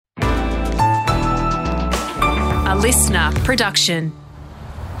A listener production.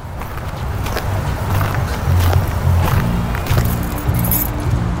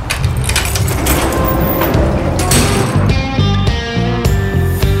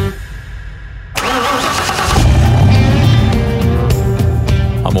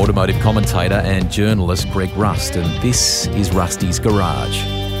 I'm automotive commentator and journalist Greg Rust, and this is Rusty's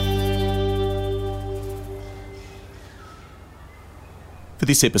Garage. For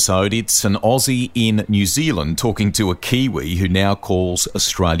this episode, it's an Aussie in New Zealand talking to a Kiwi who now calls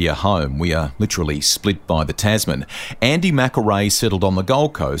Australia home. We are literally split by the Tasman. Andy McElrea settled on the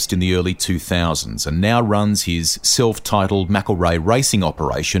Gold Coast in the early 2000s and now runs his self-titled McElrea racing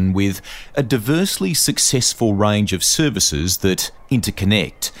operation with a diversely successful range of services that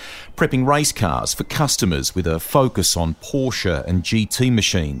interconnect. Prepping race cars for customers with a focus on Porsche and GT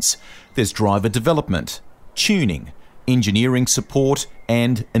machines. There's driver development, tuning, engineering support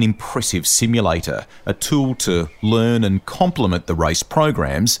and an impressive simulator, a tool to learn and complement the race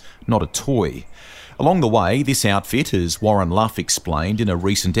programs, not a toy. Along the way, this outfit, as Warren Luff explained in a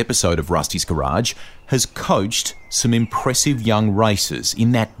recent episode of Rusty's Garage, has coached some impressive young racers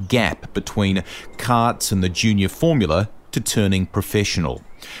in that gap between karts and the junior formula to turning professional.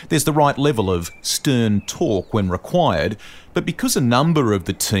 There's the right level of stern talk when required, but because a number of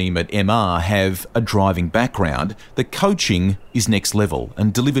the team at MR have a driving background, the coaching is next level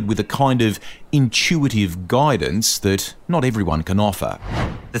and delivered with a kind of intuitive guidance that not everyone can offer.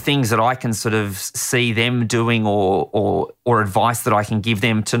 The things that I can sort of see them doing or advice that I can give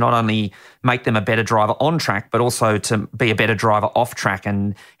them to not only make them a better driver on track, but also to be a better driver off track,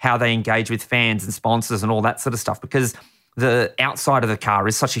 and how they engage with fans and sponsors and all that sort of stuff, because the outside of the car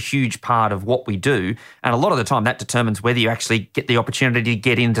is such a huge part of what we do, and a lot of the time that determines whether you actually get the opportunity to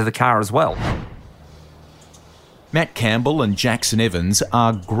get into the car as well. Matt Campbell and Jackson Evans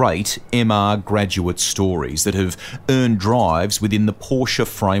are great MR graduate stories that have earned drives within the Porsche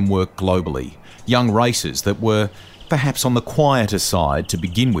framework globally. Young racers that were perhaps on the quieter side to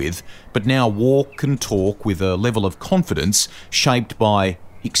begin with, but now walk and talk with a level of confidence shaped by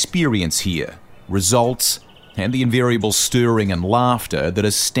experience here, results, and the invariable stirring and laughter that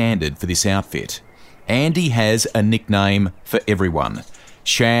is standard for this outfit. Andy has a nickname for everyone: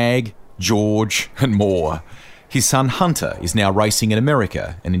 Shag, George and more. His son Hunter is now racing in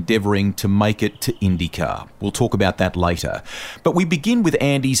America and endeavouring to make it to IndyCar. We'll talk about that later. But we begin with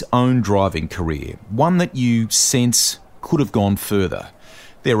Andy's own driving career, one that you sense could have gone further.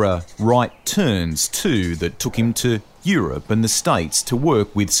 There are right turns too that took him to Europe and the States to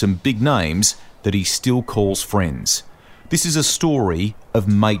work with some big names that he still calls friends. This is a story of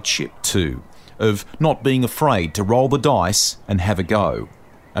mateship too, of not being afraid to roll the dice and have a go,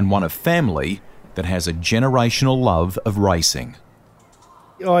 and one of family that has a generational love of racing.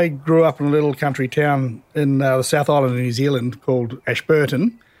 I grew up in a little country town in the South Island of New Zealand called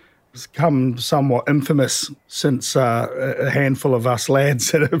Ashburton. It's become somewhat infamous since a handful of us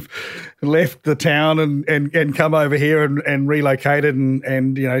lads that have left the town and come over here and relocated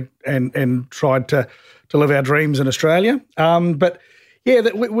and tried to live our dreams in Australia. But yeah,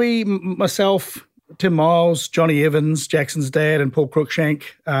 we myself, Tim Miles, Johnny Evans, Jackson's dad, and Paul Cruikshank,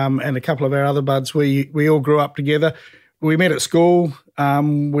 and a couple of our other buds, we all grew up together. We met at school.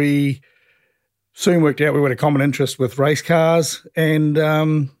 We soon worked out we had a common interest with race cars,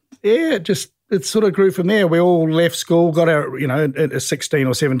 and it sort of grew from there. We all left school, got our, at 16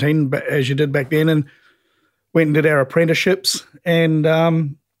 or 17, as you did back then, and went and did our apprenticeships, and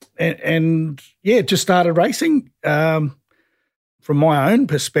just started racing. From my own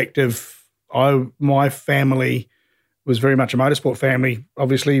perspective, my family was very much a motorsport family,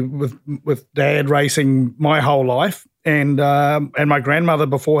 obviously with Dad racing my whole life, and my grandmother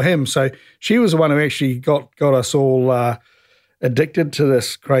before him. So she was the one who actually got us all addicted to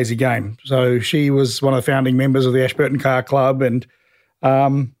this crazy game. So she was one of the founding members of the Ashburton Car Club, and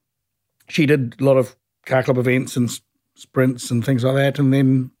she did a lot of car club events and sprints and things like that. And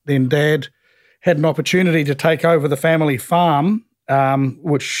then Dad had an opportunity to take over the family farm,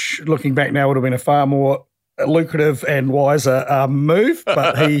 which looking back now would have been a far more lucrative and wiser move,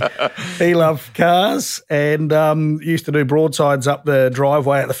 but he loved cars and used to do broadsides up the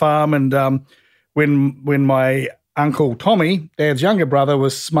driveway at the farm. And when my Uncle Tommy, Dad's younger brother,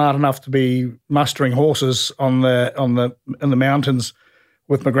 was smart enough to be mustering horses in the mountains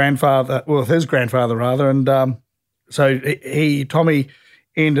with his grandfather rather, and so Tommy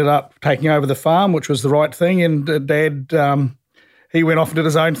ended up taking over the farm, which was the right thing, and Dad he went off and did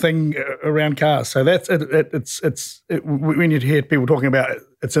his own thing around cars. So that's it's when you hear people talking about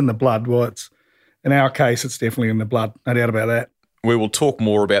it's in the blood, well, it's in our case it's definitely in the blood, no doubt about that. We will talk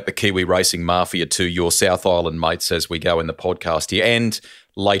more about the Kiwi Racing Mafia to your South Island mates as we go in the podcast here, and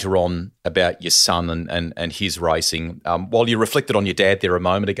later on about your son and his racing. While you reflected on your dad there a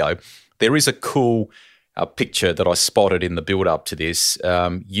moment ago, there is a cool picture that I spotted in the build-up to this.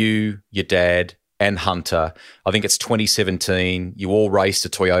 You, your dad, and Hunter, I think it's 2017. You all raced a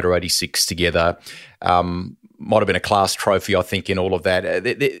Toyota 86 together. Might have been a class trophy, I think, in all of that.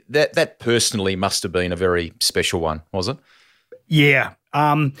 That personally must have been a very special one, was it? Yeah,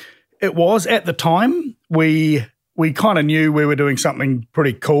 it was. At the time, we kind of knew we were doing something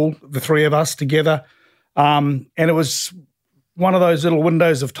pretty cool, the three of us together. And it was one of those little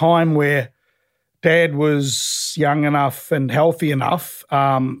windows of time where Dad was young enough and healthy enough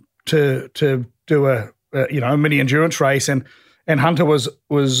to do a mini endurance race, and Hunter was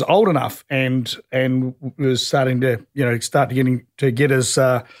old enough and was starting to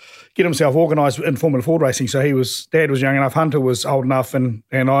get himself organised in Formula Ford racing. So Dad was young enough, Hunter was old enough, and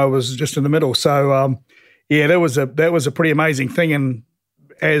I was just in the middle. So that was a pretty amazing thing. And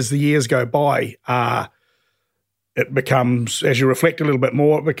as the years go by, it becomes, as you reflect a little bit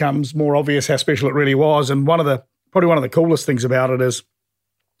more, it becomes more obvious how special it really was. And probably one of the coolest things about it is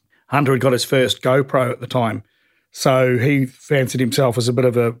Hunter had got his first GoPro at the time. So he fancied himself as a bit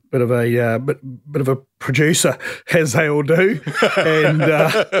of a producer, as they all do, and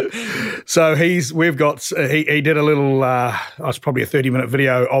so he did a little. It's probably a 30-minute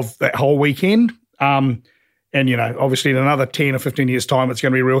video of that whole weekend, and obviously in another 10 or 15 years' time, it's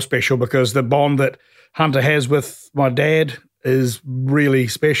going to be real special because the bond that Hunter has with my dad is really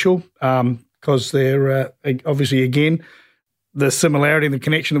special because they're obviously again the similarity and the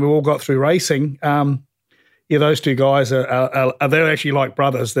connection that we all got through racing. Those two guys they're actually like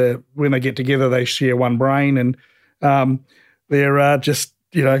brothers. When they get together, they share one brain, and they're just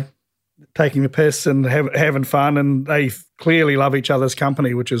taking the piss and having fun, and they clearly love each other's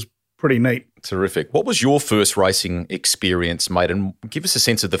company, which is pretty neat. Terrific. What was your first racing experience, mate? And give us a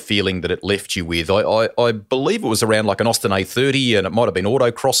sense of the feeling that it left you with. I believe it was around like an Austin A30, and it might have been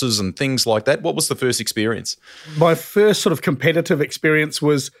autocrosses and things like that. What was the first experience? My first sort of competitive experience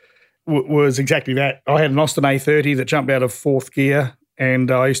was exactly that. I had an Austin A30 that jumped out of fourth gear,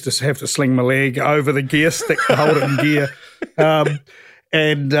 and I used to have to sling my leg over the gear stick to hold it in gear. I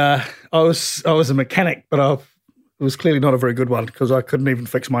was a mechanic, but it was clearly not a very good one because I couldn't even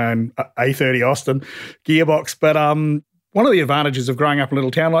fix my own A30 Austin gearbox. But one of the advantages of growing up in a little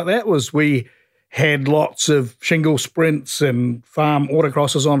town like that was we had lots of shingle sprints and farm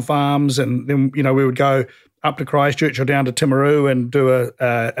autocrosses on farms, and then we would go up to Christchurch or down to Timaru and do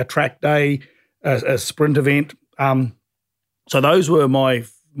a track day, a sprint event. So those were my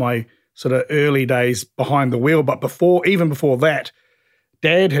sort of early days behind the wheel. But even before that,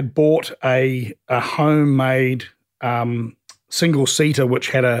 Dad had bought a homemade single-seater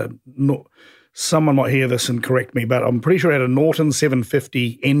which had someone might hear this and correct me, but I'm pretty sure it had a Norton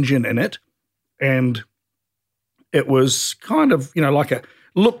 750 engine in it. And it was kind of,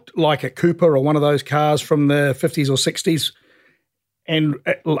 looked like a Cooper or one of those cars from the 50s or 60s. And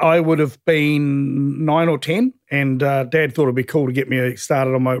I would have been 9 or 10, and Dad thought it'd be cool to get me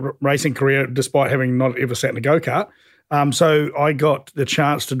started on my racing career despite having not ever sat in a go-kart. So I got the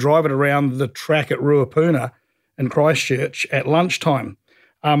chance to drive it around the track at Ruapuna in Christchurch at lunchtime.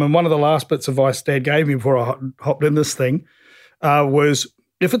 And one of the last bits of advice Dad gave me before I hopped in this thing was,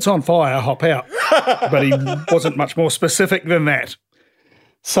 if it's on fire, hop out. But he wasn't much more specific than that.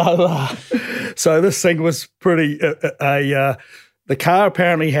 So this thing was pretty. The car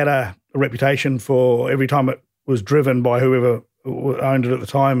apparently had a reputation for every time it was driven by whoever owned it at the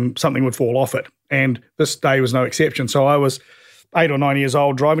time, something would fall off it. And this day was no exception. So I was 8 or 9 years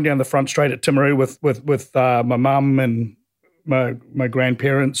old, driving down the front straight at Timaru with my mum and my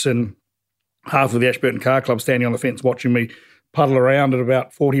grandparents and half of the Ashburton Car Club standing on the fence watching me puddle around at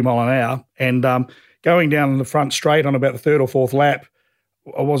about 40 mile an hour, and going down the front straight on about the third or fourth lap.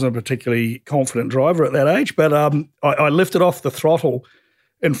 I wasn't a particularly confident driver at that age, but I lifted off the throttle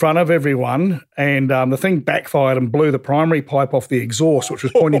in front of everyone, and the thing backfired and blew the primary pipe off the exhaust, which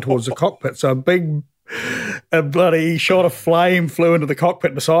was pointing towards the cockpit. So a bloody shot of flame flew into the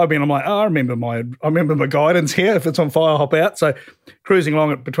cockpit beside me, and I'm like, I remember my guidance here. If it's on fire, hop out. So cruising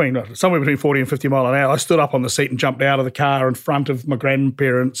along at somewhere between 40 and 50 mile an hour, I stood up on the seat and jumped out of the car in front of my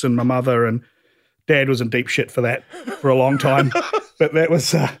grandparents and my mother, and Dad was in deep shit for that for a long time. But that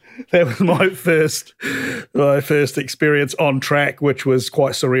was my first experience on track, which was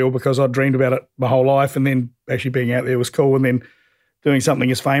quite surreal because I'd dreamed about it my whole life, and then actually being out there was cool, and then doing something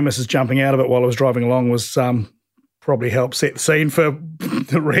as famous as jumping out of it while I was driving along was probably helped set the scene for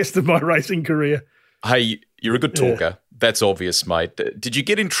the rest of my racing career. Hey, you're a good talker. That's obvious, mate. Did you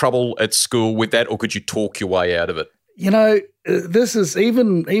get in trouble at school with that, or could you talk your way out of it? This is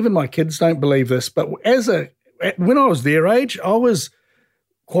even my kids don't believe this, but when I was their age, I was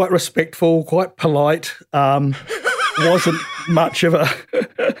quite respectful, quite polite. Wasn't much of a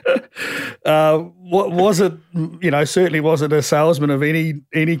certainly wasn't a salesman of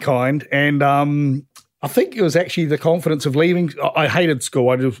any kind, and I think it was actually the confidence of leaving. I hated school.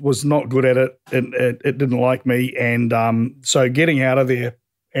 I just was not good at it, and it didn't like me. And so getting out of there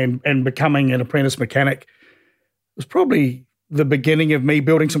and becoming an apprentice mechanic was probably the beginning of me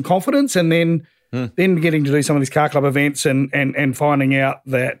building some confidence, and then getting to do some of these car club events and finding out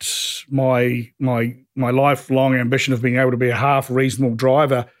that my lifelong ambition of being able to be a half reasonable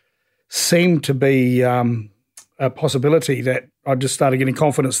driver seemed to be a possibility, that I just started getting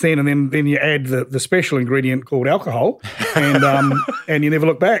confidence then, and then you add the special ingredient called alcohol, and you never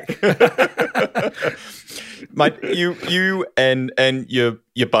look back. Mate, you and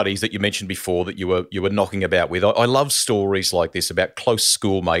your buddies that you mentioned before that you were knocking about with, I love stories like this about close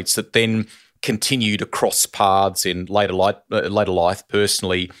schoolmates that then continue to cross paths in later life,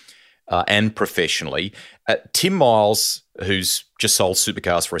 personally and professionally. Tim Miles, who's just sold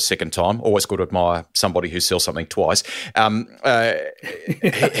supercars for a second time, always good to admire somebody who sells something twice.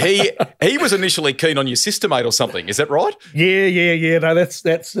 He was initially keen on your sister, mate, or something. Is that right? Yeah. No,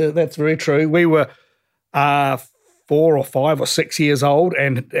 that's very true. We were 4 or 5 or 6 years old,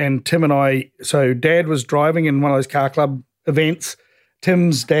 and Tim and I. So Dad was driving in one of those car club events.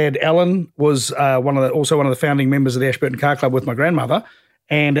 Tim's dad, Alan, was also one of the founding members of the Ashburton Car Club with my grandmother.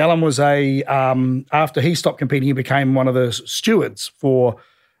 And Alan was after he stopped competing, he became one of the stewards for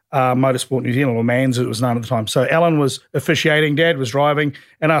Motorsport New Zealand, or MANS it was known at the time. So Alan was officiating, Dad was driving,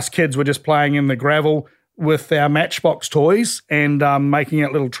 and us kids were just playing in the gravel with our Matchbox toys and making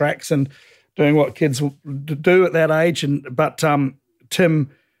out little tracks and doing what kids do at that age. But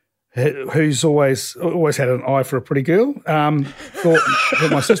Tim, who's always had an eye for a pretty girl, thought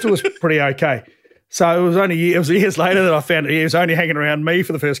my sister was pretty okay. So it was years later that I found he was only hanging around me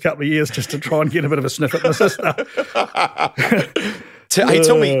for the first couple of years just to try and get a bit of a sniff at my sister. Hey,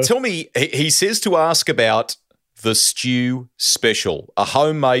 tell me, he says to ask about the Stew Special, a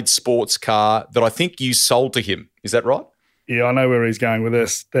homemade sports car that I think you sold to him. Is that right? Yeah, I know where he's going with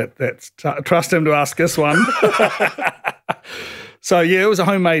this. Trust him to ask this one. So yeah, it was a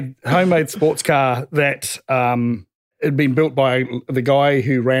homemade sports car that had been built by the guy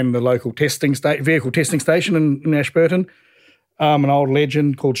who ran the local vehicle testing station in Ashburton, an old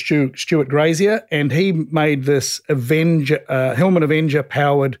legend called Stuart Grazier, and he made this Hillman Avenger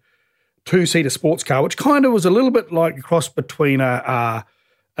powered 2-seater sports car, which kind of was a little bit like a cross between a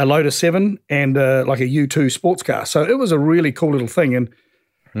Lotus 7 and like a U2 sports car. So it was a really cool little thing, and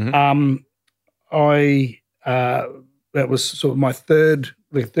that was sort of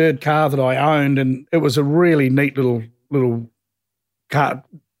the third car that I owned, and it was a really neat little car,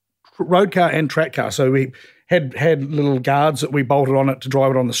 road car and track car. So we had little guards that we bolted on it to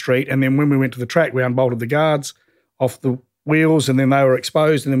drive it on the street, and then when we went to the track, we unbolted the guards off the wheels, and then they were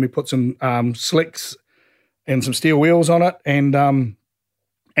exposed, and then we put some slicks and some steel wheels on it, and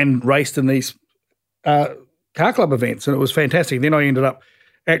raced in these car club events, and it was fantastic. Then I ended up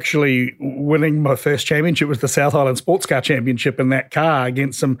actually winning my first championship, was the South Island Sports Car Championship in that car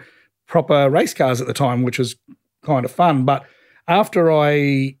against some proper race cars at the time, which was kind of fun. But after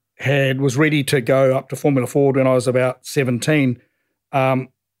I was ready to go up to Formula Ford when I was about 17,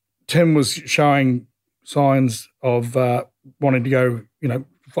 Tim was showing signs of wanting to go,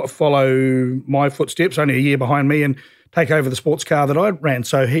 follow my footsteps, only a year behind me, and take over the sports car that I ran.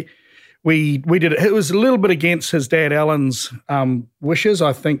 So we did it. It was a little bit against his dad Alan's wishes.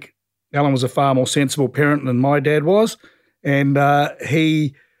 I think Alan was a far more sensible parent than my dad was, and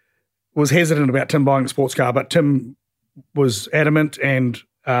he was hesitant about Tim buying a sports car, but Tim was adamant, and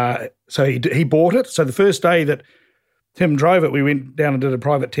so he bought it. So the first day that Tim drove it, we went down and did a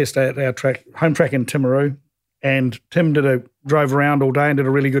private test at our home track in Timaru, and Tim drove around all day and did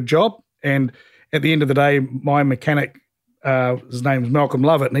a really good job. And at the end of the day, my mechanic, his name is Malcolm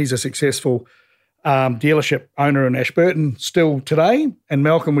Lovett, and he's a successful dealership owner in Ashburton still today. And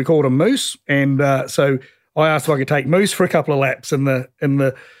Malcolm, we called him Moose. And so I asked if I could take Moose for a couple of laps in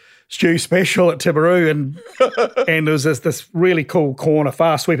the Stew Special at Timaru, and there was this really cool corner,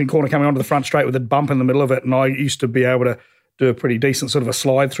 fast sweeping corner coming onto the front straight with a bump in the middle of it. And I used to be able to do a pretty decent sort of a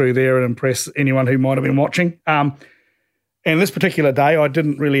slide through there and impress anyone who might have been watching. And this particular day, I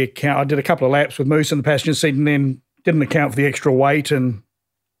didn't really account. I did a couple of laps with Moose in the passenger seat, and then didn't account for the extra weight, and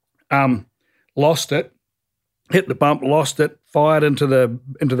lost it, hit the bump, lost it, fired into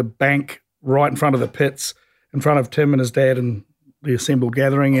the bank right in front of the pits, in front of Tim and his dad and the assembled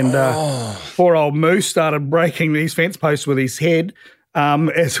gathering, and poor old Moose started breaking these fence posts with his head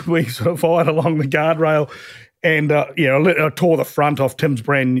as we sort of fired along the guardrail, and I tore the front off Tim's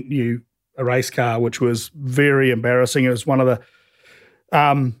brand new race car, which was very embarrassing. It was one of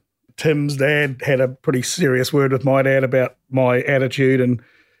the Tim's dad had a pretty serious word with my dad about my attitude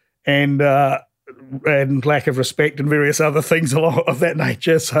and lack of respect and various other things of that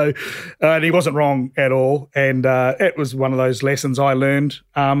nature. So, and he wasn't wrong at all. And it was one of those lessons I learned.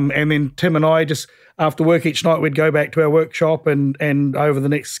 And then Tim and I just, after work each night, we'd go back to our workshop and over the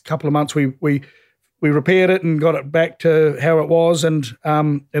next couple of months, we repaired it and got it back to how it was. And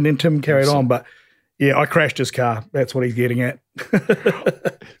then Tim carried on. But yeah, I crashed his car. That's what he's getting at.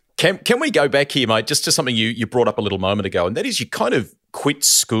 Can we go back here, mate, just to something you brought up a little moment ago, and that is you kind of quit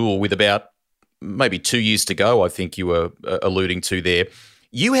school with about maybe 2 years to go, I think you were alluding to there.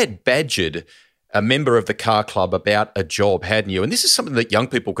 You had badgered a member of the car club about a job, hadn't you? And this is something that young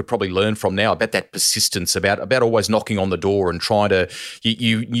people could probably learn from now, about that persistence, about always knocking on the door and trying to –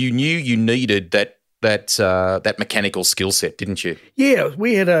 you knew you needed that mechanical skill set, didn't you? Yeah,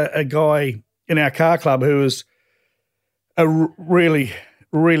 we had a guy in our car club who was a really –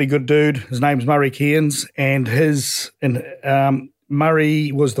 really good dude. His name's Murray Cairns, and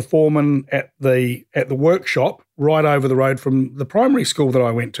Murray was the foreman at the workshop right over the road from the primary school that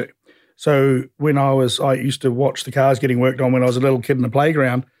I went to. So when I used to watch the cars getting worked on when I was a little kid in the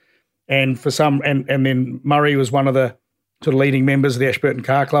playground, and then Murray was one of the sort of leading members of the Ashburton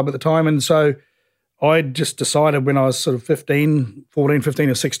Car Club at the time, and so I just decided when I was sort of 14, 15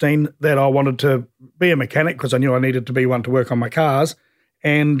 or 16 that I wanted to be a mechanic because I knew I needed to be one to work on my cars.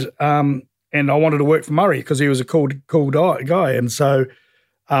 And I wanted to work for Murray because he was a cool guy. And so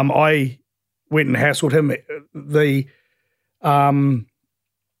I went and hassled him.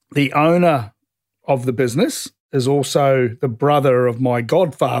 The owner of the business is also the brother of my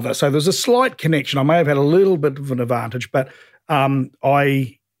godfather. So there's a slight connection. I may have had a little bit of an advantage, but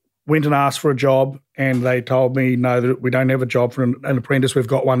I went and asked for a job, and they told me, no, that we don't have a job for an apprentice. We've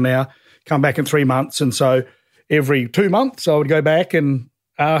got one now. Come back in 3 months. And so every 2 months I would go back and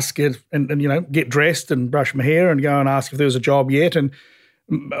ask it and get dressed and brush my hair and go and ask if there was a job yet. And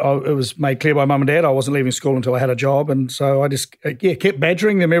it was made clear by mum and dad I wasn't leaving school until I had a job. And so I just kept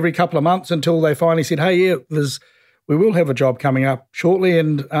badgering them every couple of months until they finally said, hey, we will have a job coming up shortly.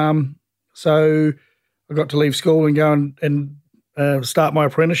 And so I got to leave school and go and start my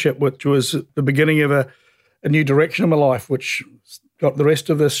apprenticeship, which was the beginning of a new direction in my life, which got the rest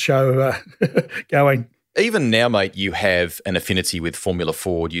of this show going. Even now, mate, you have an affinity with Formula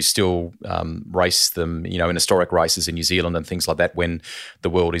Ford. You still race them, in historic races in New Zealand and things like that when the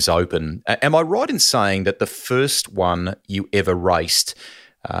world is open. Am I right in saying that the first one you ever raced,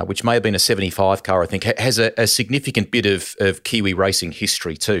 which may have been a 75 car, I think, has a significant bit of Kiwi racing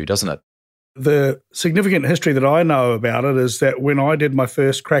history too, doesn't it? The significant history that I know about it is that when I did my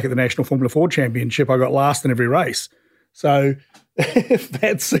first crack at the National Formula Ford Championship, I got last in every race. So if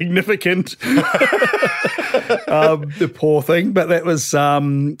that's significant, the poor thing. But that was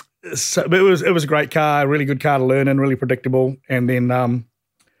it was a great car, a really good car to learn in, really predictable. And then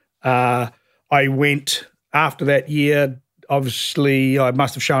I went after that year. Obviously, I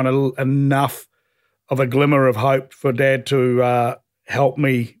must have shown enough of a glimmer of hope for Dad to help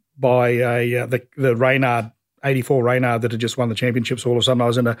me buy the Reynard 84 Reynard that had just won the championships. All of a sudden, I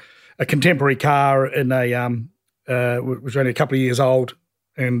was in a contemporary car in was only a couple of years old,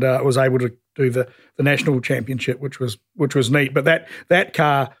 and was able to do the national championship, which was neat. But that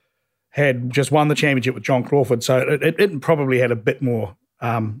car had just won the championship with John Crawford, so it probably had a bit more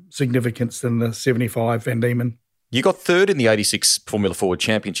significance than the 75 Van Diemen. You got third in the 86 Formula Ford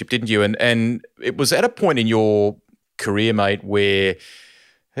Championship, didn't you? And it was at a point in your career, mate, where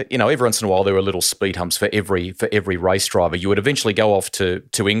every once in a while there were little speed humps for every race driver. You would eventually go off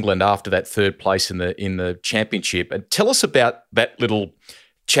to England after that third place in the championship. And tell us about that little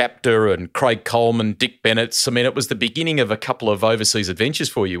chapter and Craig Coleman, Dick Bennett's. I mean, it was the beginning of a couple of overseas adventures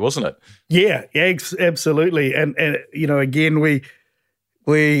for you, wasn't it? Yeah, absolutely. And again, we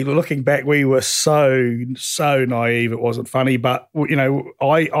looking back, we were so naive. It wasn't funny, but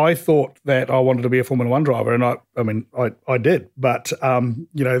I thought that I wanted to be a Formula One driver, and I did. But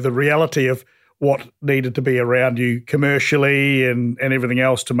the reality of what needed to be around you commercially and everything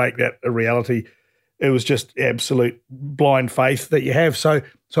else to make that a reality, it was just absolute blind faith that you have. So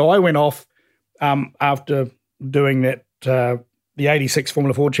I went off after doing that, the 86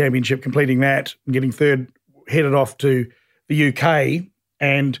 Formula Ford Championship, completing that and getting third, headed off to the UK.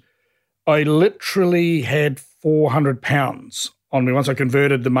 And I literally had £400 on me once I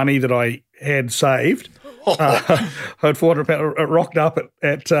converted the money that I had saved I had 400 pounds, rocked up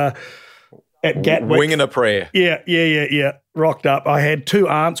at Gatwick. Winging a prayer. Yeah. Rocked up. I had two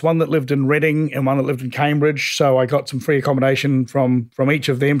aunts, one that lived in Reading and one that lived in Cambridge, so I got some free accommodation from each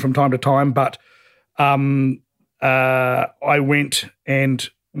of them from time to time. But I went to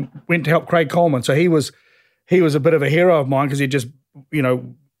help Craig Coleman. So he was a bit of a hero of mine because he'd just,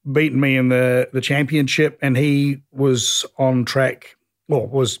 beaten me in the championship, and he was on track.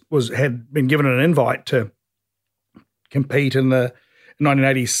 Well, had been given an invite to compete in the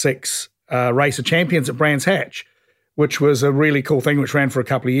 1986 Race of Champions at Brands Hatch, which was a really cool thing, which ran for a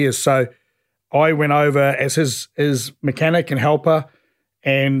couple of years. So I went over as his mechanic and helper,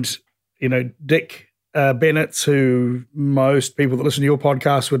 and Dick Bennett, who most people that listen to your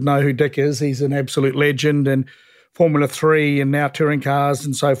podcast would know who Dick is. He's an absolute legend in Formula 3 and now touring cars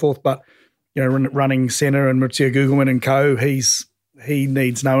and so forth. But running Senna and Maurizio Gugelmin and co, he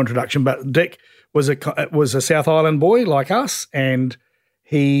needs no introduction. But Dick was a South Island boy like us, and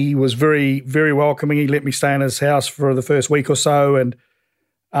he was very, very welcoming. He let me stay in his house for the first week or so, and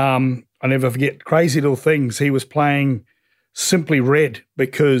I never forget crazy little things. He was playing Simply Red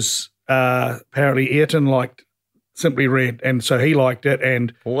because apparently Ayrton liked Simply Red, and so he liked it.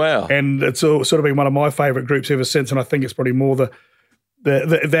 And wow, and it's sort of been one of my favourite groups ever since. And I think it's probably more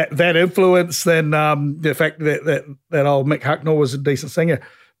that influence than the fact that old Mick Hucknall was a decent singer.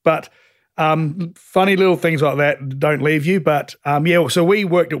 But funny little things like that don't leave you. But so we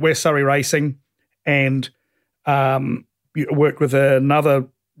worked at West Surrey Racing, and worked with another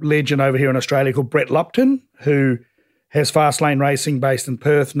legend over here in Australia called Brett Lupton, who has Fast Lane Racing based in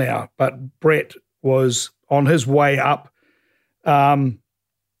Perth now. But Brett was on his way up the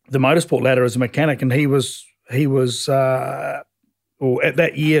motorsport ladder as a mechanic, and he was at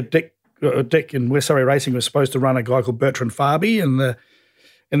that year, Dick in West Surrey Racing was supposed to run a guy called Bertrand Farby in the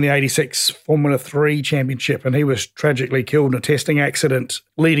 86 Formula 3 championship, and he was tragically killed in a testing accident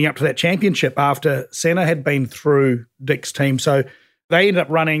leading up to that championship after Senna had been through Dick's team. So they ended up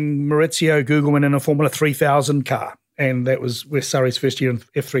running Maurizio Gugelmin in a Formula 3000 car, and that was West Surrey's first year in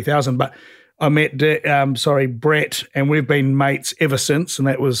F3000. But I met Brett, and we've been mates ever since, and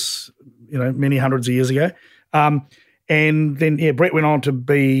that was many hundreds of years ago. And then Brett went on to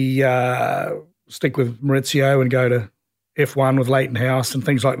stick with Maurizio and go to F1 with Leighton House and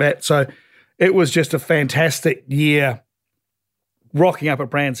things like that. So it was just a fantastic year rocking up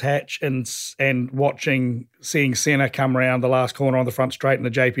at Brands Hatch and seeing Senna come around the last corner on the front straight in the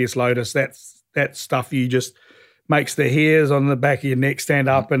JPS Lotus. That stuff you just makes the hairs on the back of your neck stand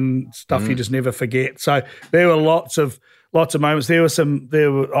up, and stuff you just never forget. So there were lots of moments.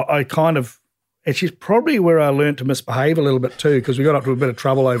 Actually, probably where I learned to misbehave a little bit too, because we got up to a bit of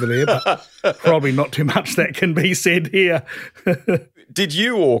trouble over there, but probably not too much that can be said here. Did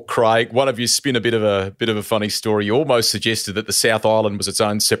you or Craig, one of you, spin a bit of a funny story? You almost suggested that the South Island was its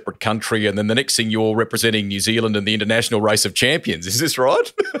own separate country, and then the next thing you're representing New Zealand in the International Race of Champions. Is this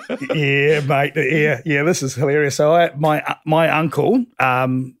right? Yeah, mate. Yeah. This is hilarious. So my uncle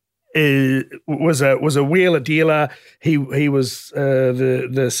was a wheeler dealer. He was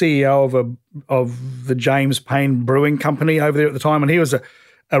the CEO of the James Payne Brewing Company over there at the time, and he was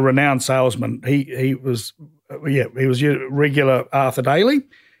a renowned salesman. He was your regular Arthur Daly,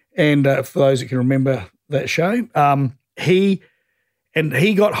 and for those that can remember that show, he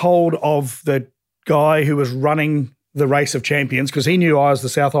got hold of the guy who was running the Race of Champions, because he knew I was the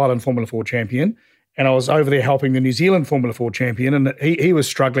South Island Formula 4 champion, and I was over there helping the New Zealand Formula 4 champion, and he was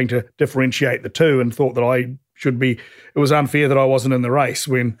struggling to differentiate the two and thought that I should be. It was unfair that I wasn't in the race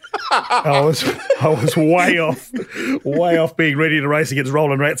when I was way off being ready to race against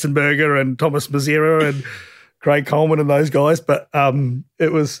Roland Ratzenberger and Thomas Mazzera and Craig Coleman and those guys. But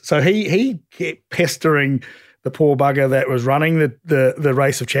it was so he kept pestering the poor bugger that was running the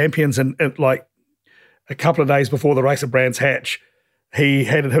Race of Champions, and like a couple of days before the race at Brands Hatch, he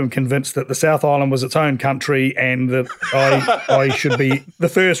had him convinced that the South Island was its own country and that I should be the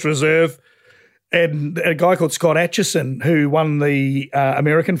first reserve. And a guy called Scott Atchison, who won the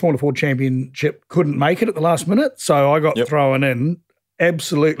American Formula 4 Championship, couldn't make it at the last minute. So I got thrown in,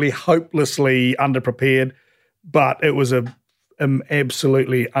 absolutely hopelessly underprepared, but it was an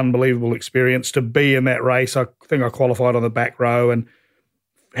absolutely unbelievable experience to be in that race. I think I qualified on the back row and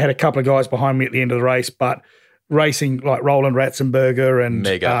had a couple of guys behind me at the end of the race, but racing like Roland Ratzenberger and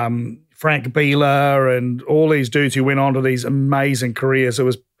Frank Bieler and all these dudes who went on to these amazing careers. It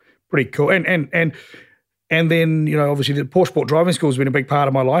was pretty cool. And then, obviously the Porsche Sport Driving School has been a big part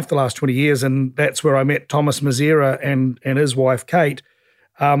of my life the last 20 years, and that's where I met Thomas Mazzera and his wife, Kate.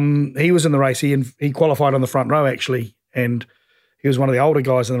 He was in the race. He qualified on the front row, actually, and he was one of the older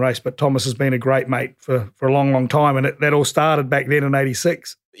guys in the race, but Thomas has been a great mate for a long, long time, and that all started back then in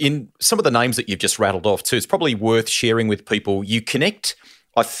 86. In some of the names that you've just rattled off too, it's probably worth sharing with people. You connect,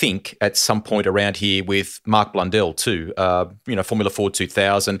 I think, at some point around here with Mark Blundell too, Formula Ford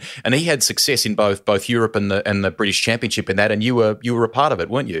 2000, and he had success in both Europe and the British Championship in that, and you were a part of it,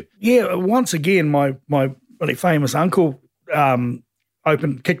 weren't you? Yeah, once again, my really famous uncle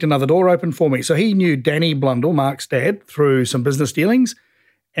kicked another door open for me. So he knew Danny Blundell, Mark's dad, through some business dealings,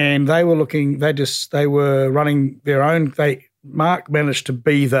 and they were running their own. Mark managed to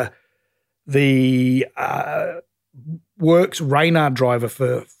be the works Reynard driver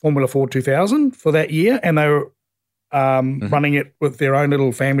for Formula Ford 2000 for that year, and they were running it with their own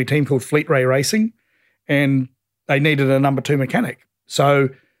little family team called Fleet Ray Racing, and they needed a number 2 mechanic. So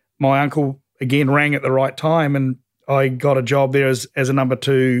my uncle again rang at the right time, and I got a job there as a number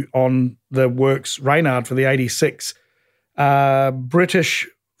 2 on the works Reynard for the 86 British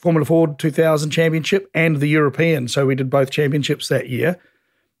Formula Ford 2000 Championship and the European. So we did both championships that year,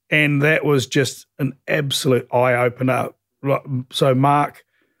 and that was just an absolute eye-opener. So Mark,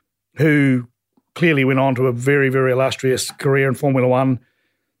 who clearly went on to a very, very illustrious career in Formula One,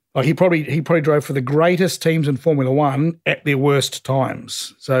 he probably drove for the greatest teams in Formula One at their worst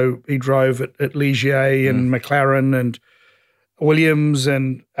times. So he drove at Ligier and McLaren and Williams,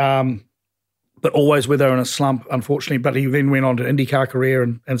 and but always with her in a slump, unfortunately. But he then went on to IndyCar career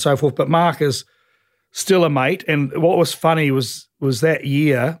and so forth. But Mark is still a mate. And what was funny was that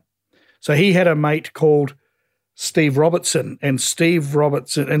year, so he had a mate called Steve Robertson, and Steve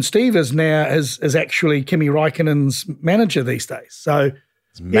is now is actually Kimi Raikkonen's manager these days. So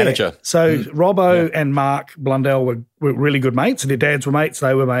manager. Yeah. So Robbo and Mark Blundell were really good mates, and their dads were mates.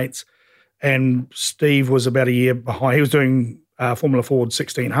 They were mates. And Steve was about a year behind. He was doing Formula Ford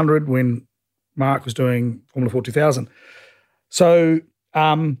 1600 when Mark was doing Formula Ford 2000. So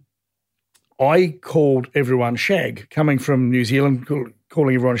I called everyone Shag. Coming from New Zealand,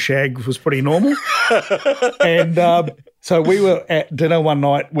 calling everyone Shag was pretty normal. And so we were at dinner one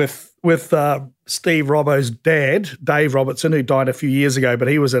night with Steve Robbo's dad, Dave Robertson, who died a few years ago, but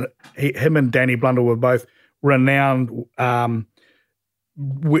him and Danny Blundell were both renowned, I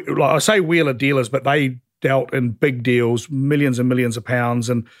say wheeler dealers, but they dealt in big deals, millions and millions of pounds,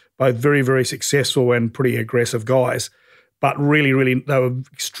 and both very, very successful and pretty aggressive guys. But really, really, they were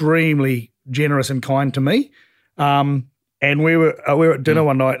extremely generous and kind to me. And we were at dinner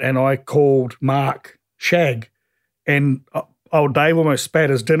one night, and I called Mark Shag, and old Dave almost spat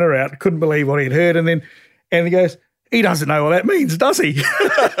his dinner out. Couldn't believe what he'd heard, and he goes, "He doesn't know what that means, does he?"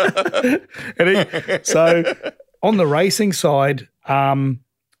 So on the racing side,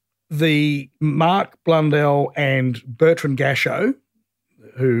 the Mark Blundell and Bertrand Gachot,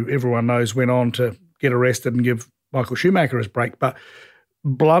 who everyone knows went on to get arrested and give Michael Schumacher his break, but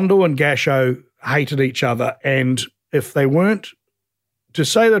Blundell and Gachot hated each other, and if they weren't, to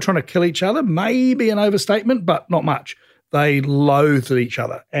say they're trying to kill each other, maybe an overstatement, but not much. They loathed each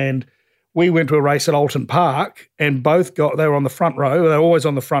other. And we went to a race at Alton Park, and they were on the front row. They were always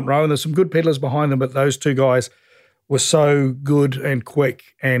on the front row, and there's some good pedalers behind them, but those two guys were so good and quick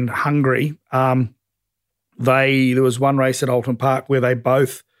and hungry. There was one race at Alton Park where they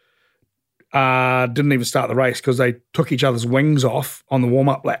both didn't even start the race because they took each other's wings off on the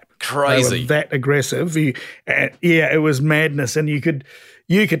warm-up lap. Crazy. They were that aggressive. It was madness, and you could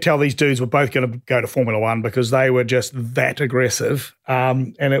tell these dudes were both going to go to Formula One because they were just that aggressive.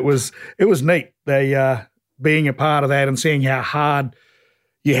 And it was neat. They being a part of that and seeing how hard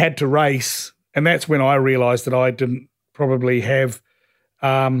you had to race, and that's when I realised that I didn't probably have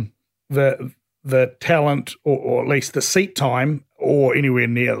the talent or at least the seat time or anywhere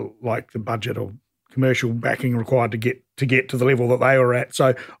near like the budget or commercial backing required to get to the level that they were at.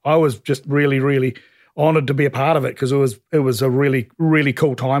 So I was just really, really honoured to be a part of it because it was a really, really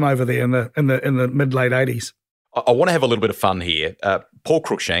cool time over there in the mid-late 80s. I want to have a little bit of fun here. Paul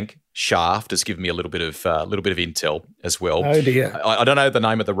Cruikshank, Shaft, has given me a little bit of intel as well. Oh dear! I don't know the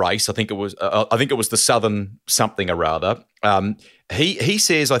name of the race. I think it was the Southern something or other. He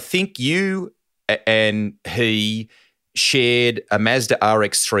says I think you and he shared a Mazda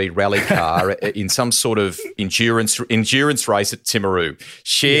RX-3 rally car in some sort of endurance race at Timaru.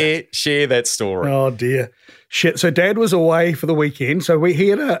 Share that story. Oh dear. Shit. So Dad was away for the weekend. So he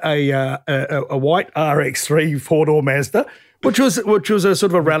had a white RX-3 four-door Mazda, which was a sort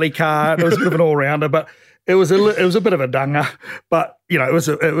of a rally car. It was a bit of an all-rounder, but it was a bit of a dunger. But you know,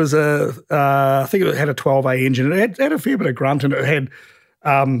 I think it had a 12A engine. It had a fair bit of grunt, and it had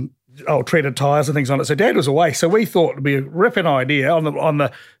treaded tyres and things on it. So Dad was away. So we thought it'd be a ripping idea on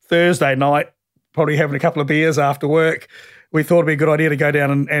the Thursday night, probably having a couple of beers after work, we thought it'd be a good idea to go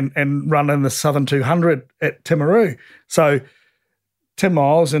down and run in the Southern 200 at Timaru. So Tim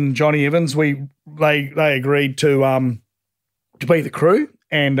Miles and Johnny Evans, they agreed to be the crew,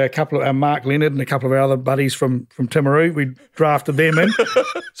 and a couple of Mark Leonard and a couple of our other buddies from Timaru, we drafted them in.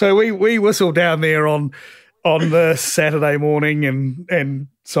 So we whistled down there on the Saturday morning and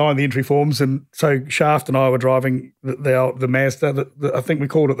signed the entry forms. And so Shaft and I were driving the Mazda. I think we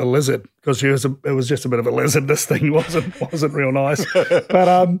called it the Lizard because it was just a bit of a lizard. This thing wasn't real nice.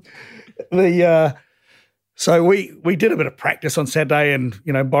 But so we did a bit of practice on Saturday and,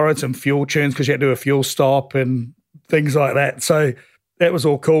 borrowed some fuel tunes because you had to do a fuel stop and things like that. So that was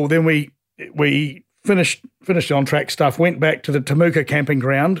all cool. Then we finished the on-track stuff, went back to the Temuka camping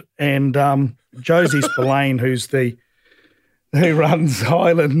ground, and Josie Spillane, who runs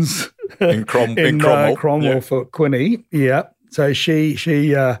Highlands in Cromwell for Quinny. Yeah. So she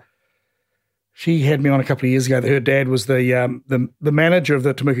had me on a couple of years ago. Her dad was the manager of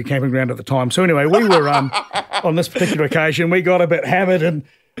the Temuka camping ground at the time. So anyway, we were on this particular occasion, we got a bit hammered, and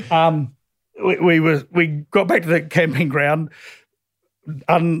we got back to the camping ground,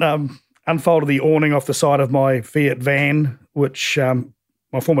 unfolded the awning off the side of my Fiat van, which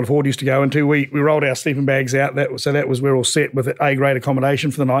my Formula Ford used to go into. We rolled our sleeping bags out. We're all set with A-grade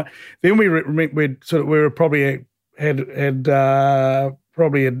accommodation for the night. Then we were probably had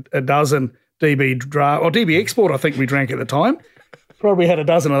probably a dozen DB draft or DB Export, I think we drank at the time. Probably had a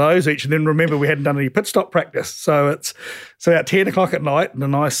dozen of those each, and then remember we hadn't done any pit stop practice. So it's about 10 o'clock at night and a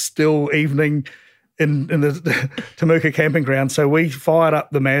nice still evening in the Temuka camping ground. So we fired up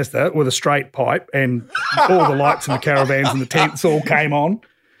the Mazda with a straight pipe, and all the lights in the caravans and the tents all came on.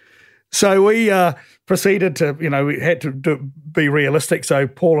 So we proceeded to, we had to be realistic. So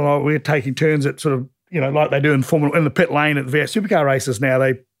Paul and I, we were taking turns at sort of, like they do in the pit lane at the V8 supercar races now.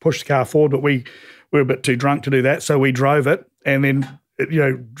 They push the car forward, but we were a bit too drunk to do that. So we drove it and then,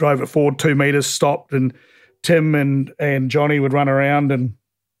 drove it forward 2 meters, stopped, and Tim and Johnny would run around and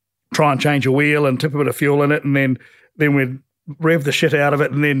try and change a wheel and tip a bit of fuel in it, and then we'd rev the shit out of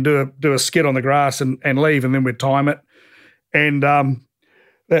it and then do a skid on the grass and leave, and then we'd time it. And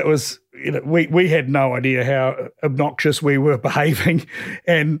that was, we had no idea how obnoxious we were behaving.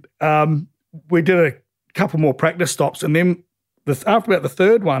 And we did a couple more practice stops, and then after about the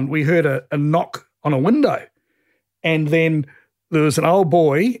third one, we heard a knock on a window, and then there was an old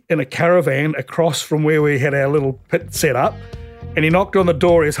boy in a caravan across from where we had our little pit set up, and he knocked on the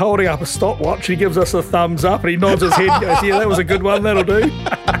door. He's holding up a stopwatch. He gives us a thumbs up, and he nods his head and goes, "Yeah, that was a good one. That'll do."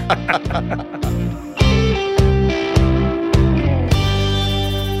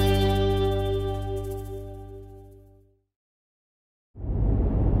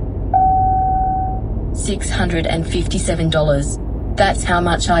 $657. That's how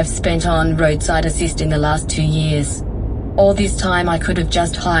much I've spent on roadside assist in the last 2 years. All this time I could have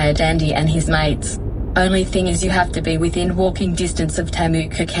just hired Andy and his mates. Only thing is you have to be within walking distance of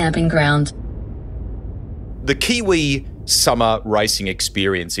Temuka camping ground. The Kiwi summer racing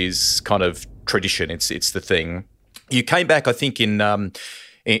experience is kind of tradition. It's the thing. You came back, I think, in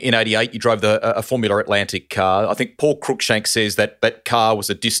 '88. You drove a Formula Atlantic car. I think Paul Cruikshank says that car was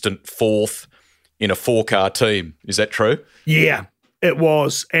a distant fourth in a 4-car team. Is that true? Yeah, it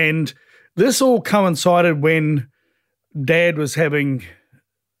was. And this all coincided when Dad was having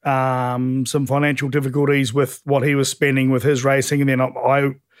some financial difficulties with what he was spending with his racing, and then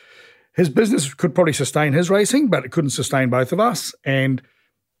his business could probably sustain his racing, but it couldn't sustain both of us. And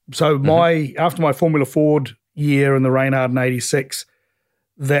so after my Formula Ford year in the Reynard in '86,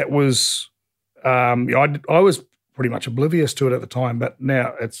 that was I was pretty much oblivious to it at the time, but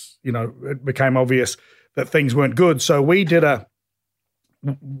now it's it became obvious that things weren't good. So Dad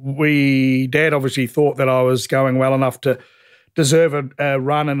obviously thought that I was going well enough to deserve a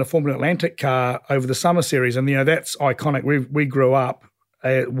run in the Formula Atlantic car over the summer series. And, that's iconic. We grew up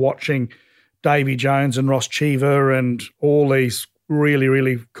watching Davy Jones and Ross Cheever and all these really,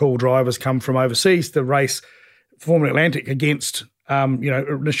 really cool drivers come from overseas to race Formula Atlantic against,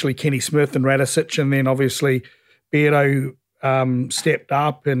 initially Kenny Smith and Radisich, and then obviously Beardo stepped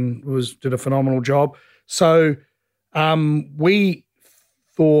up and did a phenomenal job. So we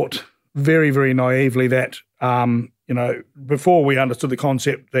thought very, very naively that, before we understood the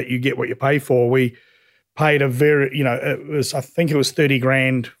concept that you get what you pay for, we paid I think it was 30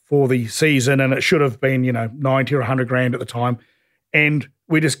 grand for the season, and it should have been, 90 or 100 grand at the time. And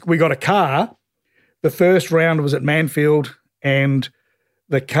we got a car. The first round was at Manfield, and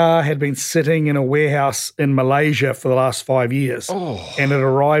the car had been sitting in a warehouse in Malaysia for the last 5 years. And it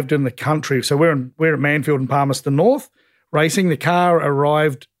arrived in the country. So we're at Manfield in Palmerston North racing. The car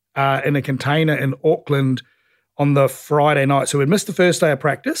arrived in a container in Auckland on the Friday night. So we'd missed the first day of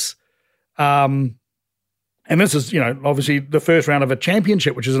practice. And this is, obviously the first round of a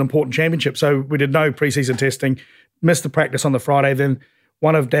championship, which is an important championship. So we did no preseason testing, missed the practice on the Friday. Then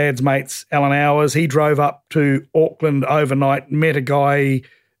one of Dad's mates, Alan Hours, he drove up to Auckland overnight, met a guy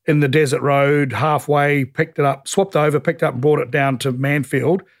in the desert road halfway, picked it up, swapped over, picked up and brought it down to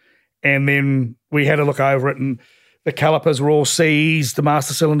Manfield. And then we had a look over it, and the calipers were all seized, the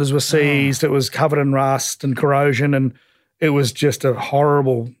master cylinders were seized, it was covered in rust and corrosion, and it was just a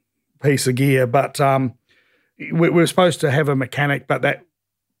horrible piece of gear. But we were supposed to have a mechanic, but that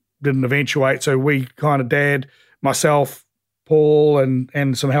didn't eventuate. So we kind of, Dad, myself, Paul,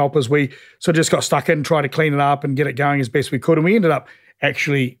 and some helpers, we sort of just got stuck in, tried to clean it up and get it going as best we could. And we ended up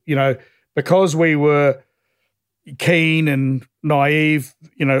actually, because we were keen and naive,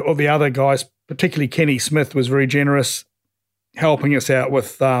 all the other guys, particularly Kenny Smith, was very generous, helping us out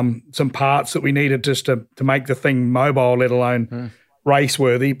with some parts that we needed just to make the thing mobile, let alone race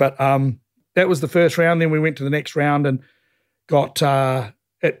worthy. But that was the first round. Then we went to the next round and got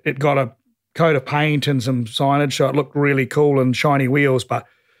it got a coat of paint and some signage, so it looked really cool and shiny wheels. But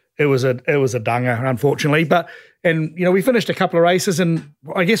it was a dunger, unfortunately. And we finished a couple of races, and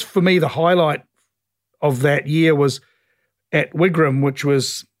I guess for me the highlight of that year was at Wigram, which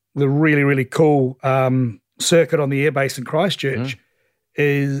was the really, really cool circuit on the airbase in Christchurch.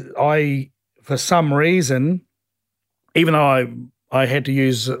 Is for some reason, even though I had to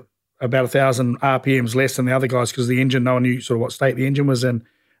use about 1,000 RPMs less than the other guys because the engine, no one knew sort of what state the engine was in,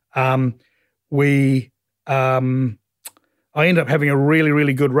 I ended up having a really,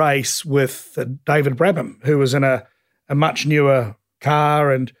 really good race with David Brabham, who was in a much newer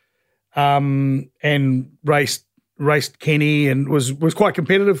car and raced Kenny and was quite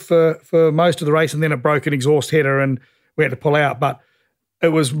competitive for most of the race, and then it broke an exhaust header and we had to pull out. But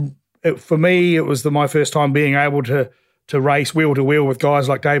for me, it was my first time being able to race wheel to wheel with guys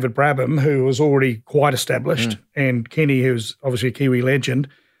like David Brabham, who was already quite established, and Kenny, who's obviously a Kiwi legend.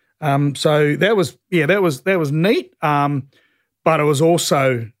 So that was neat. But it was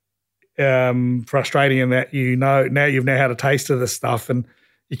also frustrating in that now you've had a taste of this stuff and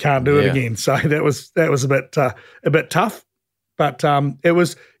you can't do it again. So that was a bit tough. But it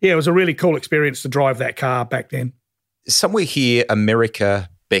was a really cool experience to drive that car back then. Somewhere here, America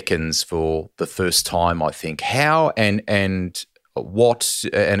beckons for the first time, I think. How and what,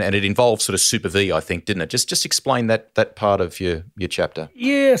 and it involved sort of Super V, I think, didn't it? Just explain that part of your chapter.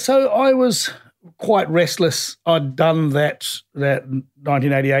 Yeah, so I was quite restless. I'd done that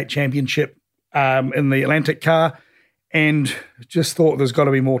 1988 championship in the Atlantic car and just thought there's got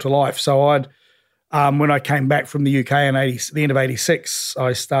to be more to life. So when I came back from the UK in the end of 86,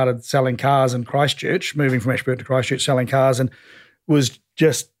 I started selling cars in Christchurch, moving from Ashburton to Christchurch, selling cars, and was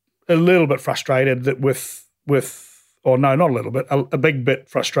just a little bit frustrated that not a little bit, a big bit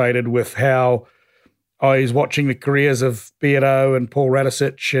frustrated with how I was watching the careers of Beardo and Paul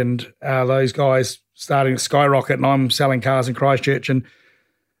Radisich and those guys starting to skyrocket, and I'm selling cars in Christchurch. And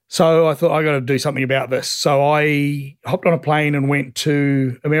so I thought, I got to do something about this. So I hopped on a plane and went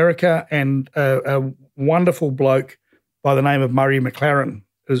to America, and a wonderful bloke by the name of Murray McLaren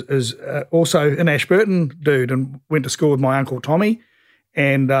is also an Ashburton dude and went to school with my uncle Tommy.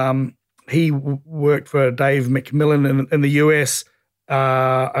 And he worked for Dave McMillan in the US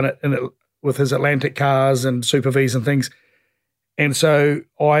with his Atlantic cars and Super Vs and things. And so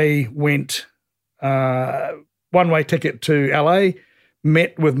I went one-way ticket to LA,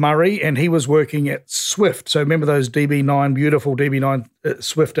 met with Murray, and he was working at Swift. So remember those DB9, beautiful DB9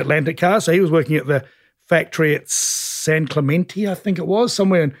 Swift Atlantic cars? So he was working at the factory at San Clemente, I think it was,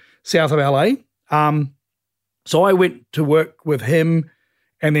 somewhere in south of LA. So I went to work with him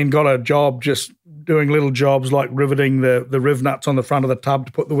and then got a job just doing little jobs like riveting the riv nuts on the front of the tub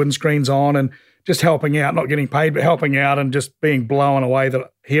to put the windscreens on, and just helping out, not getting paid, but helping out, and just being blown away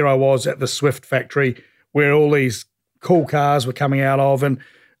that here I was at the Swift factory where all these cool cars were coming out of and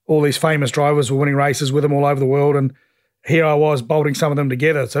all these famous drivers were winning races with them all over the world, and here I was bolting some of them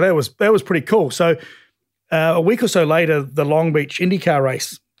together. So that was pretty cool. So a week or so later, the Long Beach IndyCar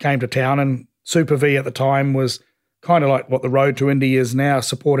race came to town, and Super V at the time was kind of like what the Road to Indy is now,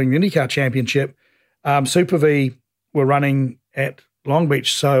 supporting the IndyCar Championship. Super V were running at Long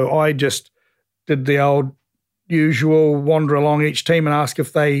Beach, so I just did the old usual wander along each team and ask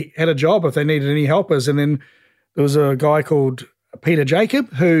if they had a job, if they needed any helpers. And then there was a guy called Peter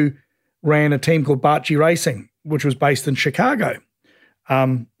Jacob who ran a team called Barchi Racing, which was based in Chicago.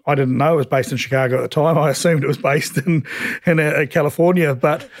 I didn't know it was based in Chicago at the time. I assumed it was based in California.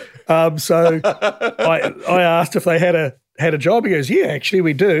 But so I asked if they had had a job? He goes, yeah, actually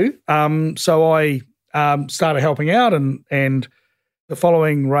we do. So I started helping out, and the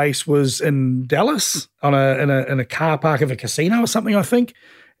following race was in Dallas in a car park of a casino or something, I think.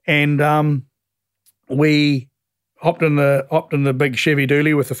 And we hopped in the big Chevy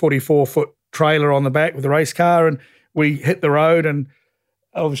dually with the 44-foot trailer on the back with the race car, and we hit the road. And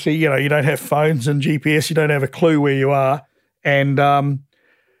obviously, you don't have phones and GPS, you don't have a clue where you are. And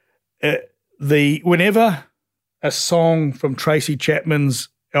whenever a song from Tracy Chapman's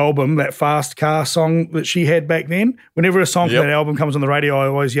album, that Fast Car song that she had back then, whenever a song from that album comes on the radio, I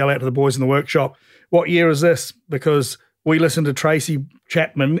always yell out to the boys in the workshop, what year is this? Because we listened to Tracy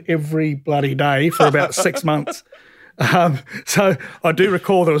Chapman every bloody day for about 6 months. So I do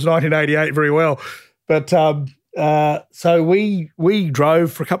recall that it was 1988 very well. But so we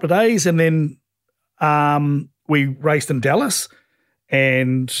drove for a couple of days, and then we raced in Dallas,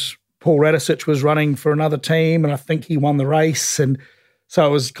 and Paul Radisich was running for another team, and I think he won the race. And so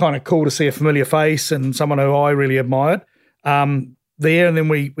it was kind of cool to see a familiar face and someone who I really admired there. And then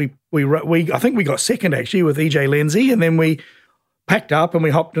we I think we got second actually with EJ Lindsay, and then we packed up and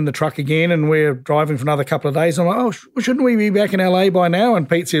we hopped in the truck again, and we're driving for another couple of days. I'm like, oh, shouldn't we be back in LA by now? And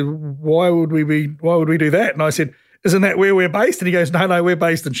Pete said, why would we do that? And I said, isn't that where we're based? And he goes, no, we're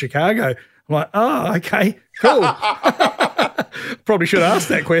based in Chicago. I'm like, oh, okay, cool. Probably should ask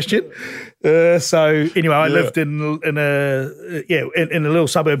that question. So anyway, I lived in a little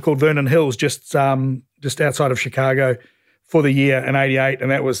suburb called Vernon Hills, just outside of Chicago, for the year in '88,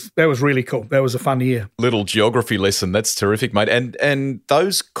 and that was really cool. That was a fun year. Little geography lesson. That's terrific, mate. And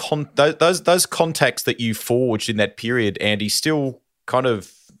those contacts that you forged in that period, Andy, still kind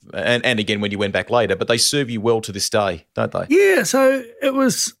of, and again when you went back later, but they serve you well to this day, don't they? Yeah. So it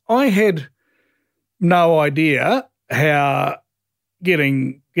was. I had no idea how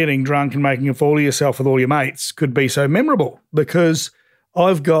getting drunk and making a fool of yourself with all your mates could be so memorable, because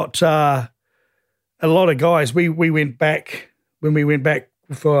I've got a lot of guys. We went back when we went back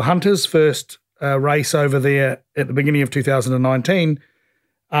for Hunter's first race over there at the beginning of 2019.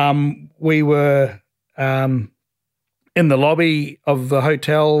 We were in the lobby of the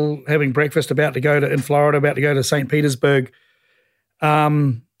hotel having breakfast, in Florida, about to go to St. Petersburg,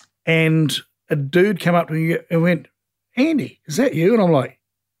 and a dude came up to me and went, Andy, is that you? And I'm like,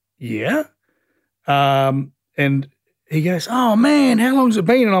 yeah. And he goes, oh, man, how long's it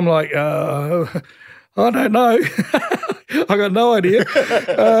been? And I'm like, I don't know. I got no idea.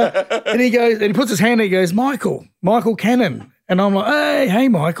 And he goes, and he puts his hand and he goes, Michael Cannon. And I'm like, hey,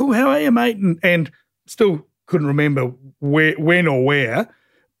 Michael, how are you, mate? And still couldn't remember when or where.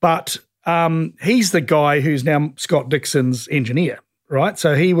 But he's the guy who's now Scott Dixon's engineer, right?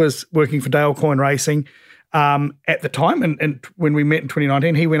 So he was working for Dale Coyne Racing at the time. And when we met in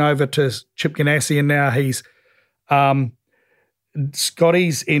 2019, he went over to Chip Ganassi, and now he's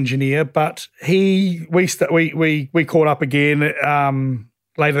Scotty's engineer. But we caught up again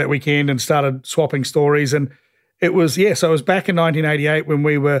later that weekend and started swapping stories. And it was, so it was back in 1988 when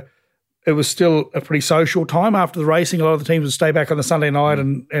it was still a pretty social time after the racing. A lot of the teams would stay back on the Sunday night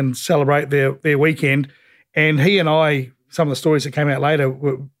and celebrate their weekend. And he and I, some of the stories that came out later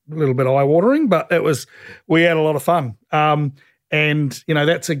were a little bit eye-watering, but we had a lot of fun. And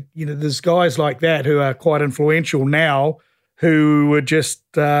there's guys like that who are quite influential now, who were just,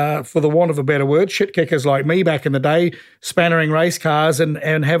 for the want of a better word, shit kickers like me back in the day, spannering race cars and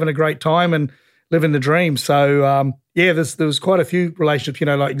having a great time and living the dream. So, there was quite a few relationships,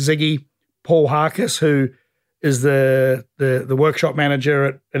 like Ziggy, Paul Harkis, who is the workshop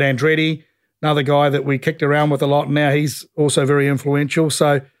manager at Andretti, another guy that we kicked around with a lot, and now he's also very influential.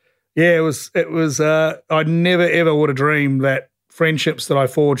 So, it was. I never ever would have dreamed that friendships that I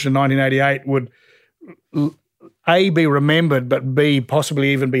forged in 1988 would A, be remembered, but B,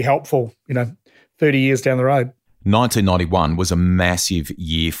 possibly even be helpful, 30 years down the road. 1991 was a massive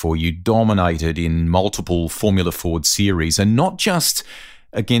year for you, dominated in multiple Formula Ford series, and not just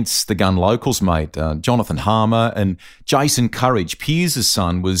against the gun locals, mate. Jonathan Harmer and Jason Courage, Piers'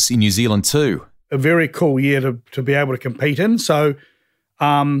 son, was in New Zealand too. A very cool year to be able to compete in. So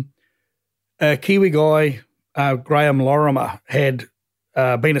a Kiwi guy, Graham Lorimer, had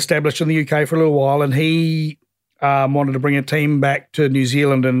been established in the UK for a little while, and he wanted to bring a team back to New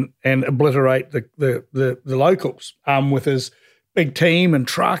Zealand and obliterate the locals with his big team and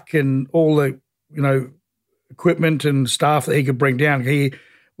truck and all the equipment and staff that he could bring down. He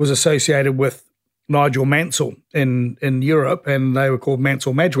was associated with Nigel Mansell in Europe, and they were called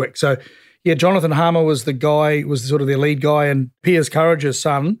Mansell Madgwick. So Jonathan Harmer was sort of their lead guy, and Piers Courage's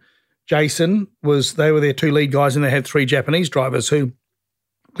son, Jason, they were their two lead guys, and they had three Japanese drivers who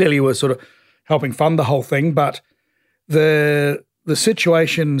clearly were sort of helping fund the whole thing. But the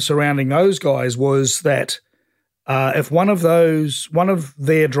situation surrounding those guys was that if one of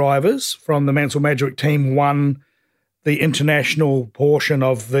their drivers from the Mansell Madgwick team won the international portion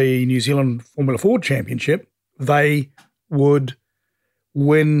of the New Zealand Formula Ford Championship, they would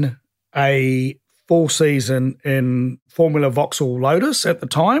win a full season in Formula Vauxhall Lotus at the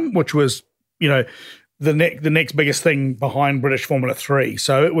time, which was, the next biggest thing behind British Formula 3.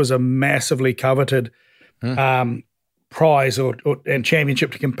 So it was a massively coveted prize and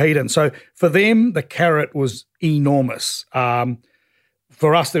championship to compete in. So for them, the carrot was enormous.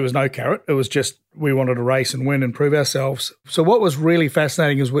 For us, there was no carrot. It was just we wanted to race and win and prove ourselves. So what was really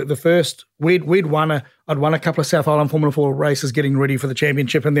fascinating is the first I'd won a couple of South Island Formula 4 races getting ready for the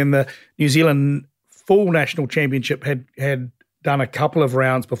championship, and then the New Zealand full national championship had done a couple of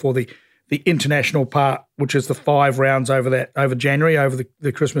rounds before the international part, which is the 5 rounds over January, over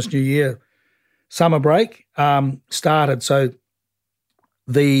the Christmas New Year summer break, started. So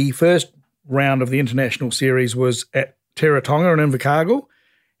the first round of the international series was at Teretonga in Invercargill,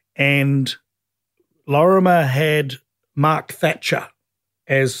 and Lorimer had Mark Thatcher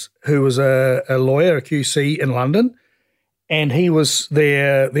who was a lawyer, a QC in London, and he was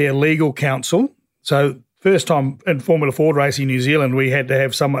their legal counsel. So first time in Formula Ford racing in New Zealand, we had to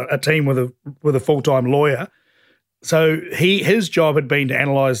have a team with a full-time lawyer. So his job had been to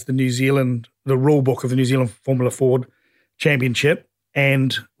analyse the rule book of the New Zealand Formula Ford Championship,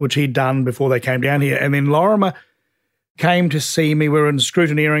 and which he'd done before they came down here. And then Lorimer came to see me. We were in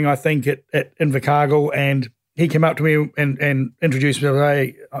scrutineering, I think, at Invercargill, and he came up to me and introduced himself.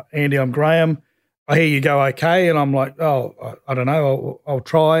 Hey, Andy, I'm Graham. I hear you go okay. And I'm like, oh, I don't know. I'll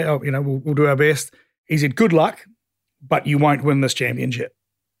try. We'll do our best. He said, good luck, but you won't win this championship.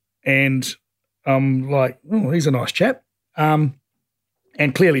 And I'm like, oh, he's a nice chap. And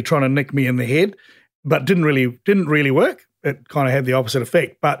clearly trying to nick me in the head, but didn't really work. It kind of had the opposite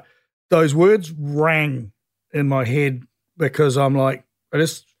effect. But those words rang in my head because I'm like, I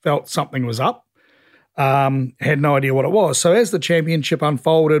just felt something was up. Had no idea what it was. So as the championship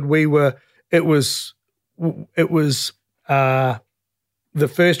unfolded, it was the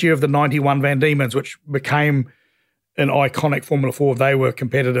first year of the 91 Van Diemen's, which became an iconic Formula Ford. They were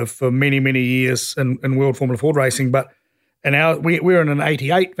competitive for many, many years in World Formula Ford racing. But we're in an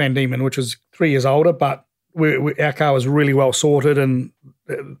 88 Van Diemen, which is 3 years older, but our car was really well sorted, and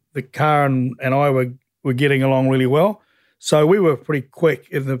the car and I were getting along really well. So we were pretty quick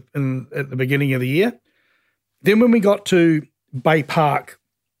at the beginning of the year. Then when we got to Bay Park,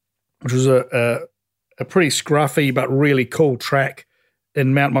 which was a pretty scruffy but really cool track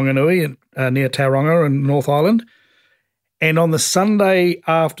in Mount Maunganui near Tauranga in North Island, and on the Sunday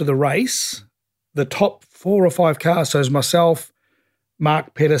after the race, the top 4 or 5 cars, so it was myself,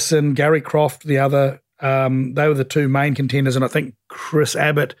 Mark Pedersen, Gary Croft, the other, they were the 2 main contenders, and I think Chris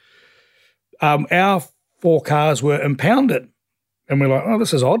Abbott. Our 4 cars were impounded, and we're like, oh,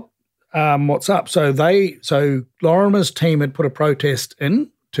 this is odd. What's up? So Lorimer's team had put a protest in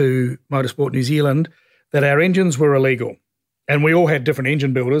to Motorsport New Zealand that our engines were illegal, and we all had different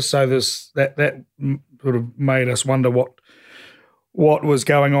engine builders. So that sort of made us wonder what was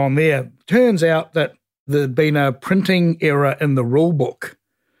going on there. Turns out that there'd been a printing error in the rule book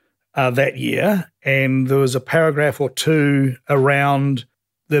that year, and there was a paragraph or 2 around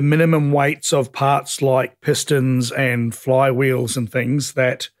the minimum weights of parts like pistons and flywheels and things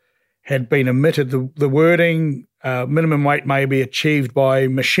that had been omitted. The wording, minimum weight may be achieved by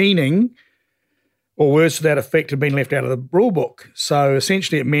machining, or words to that effect, had been left out of the rule book. So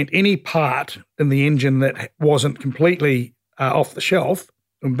essentially it meant any part in the engine that wasn't completely off the shelf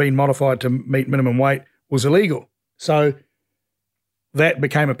and been modified to meet minimum weight was illegal. So that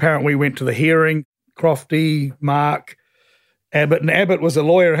became apparent. We went to the hearing, Crofty, Mark, Abbott, and Abbott was a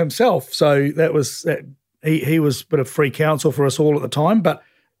lawyer himself. So he was a bit of free counsel for us all at the time. But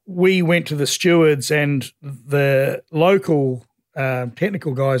we went to the stewards, and the local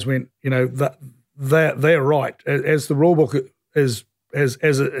technical guys went, they're right. As the rule book as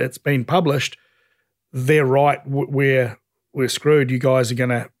it's been published, they're right. We're screwed. You guys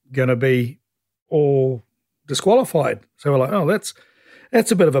are gonna be all disqualified. So we're like, oh,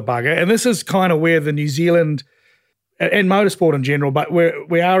 that's a bit of a bugger. And this is kind of where the New Zealand and motorsport in general, but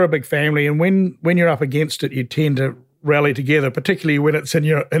we are a big family, and when you're up against it, you tend to rally together, particularly when it's in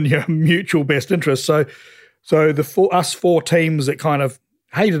your mutual best interest. So us 4 teams that kind of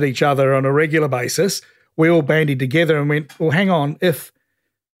hated each other on a regular basis, we all bandied together and went, well, hang on, if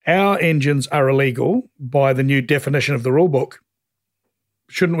our engines are illegal by the new definition of the rule book,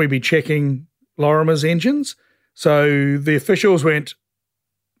 shouldn't we be checking Lorimer's engines? So the officials went,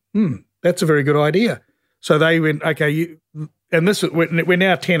 that's a very good idea. So they went, okay, and this we're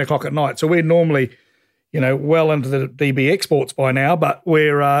now 10 o'clock at night, so we're normally, well into the DB exports by now, but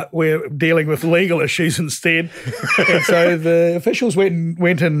we're dealing with legal issues instead. And so the officials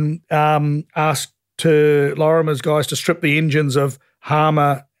went and asked to Lorimer's guys to strip the engines of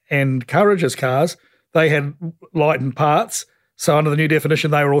Harmer and Courage's cars. They had lightened parts, so under the new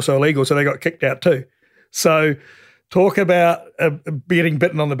definition, they were also illegal, so they got kicked out too. So talk about getting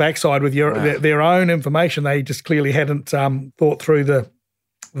bitten on the backside with their own information. They just clearly hadn't thought through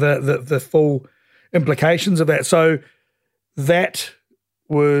the full implications of that. So that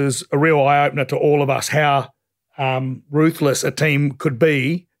was a real eye-opener to all of us, how ruthless a team could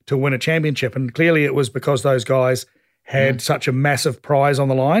be to win a championship. And clearly it was because those guys had such a massive prize on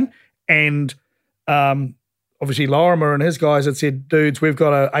the line. And obviously Lorimer and his guys had said, dudes, we've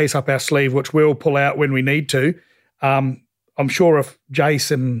got an ace up our sleeve, which we'll pull out when we need to. I'm sure if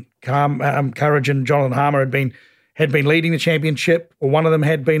Jason Courage and Jonathan Harmer had been leading the championship, or one of them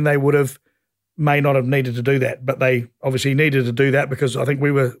had been, they may not have needed to do that. But they obviously needed to do that because I think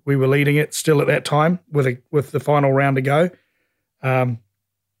we were leading it still at that time with the final round to go.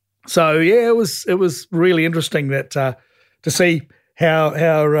 So yeah, it was really interesting that to see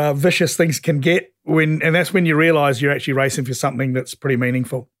how vicious things can get and that's when you realise you're actually racing for something that's pretty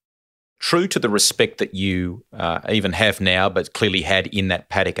meaningful. True to the respect that you even have now, but clearly had in that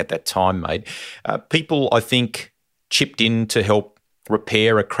paddock at that time, mate, people, I think, chipped in to help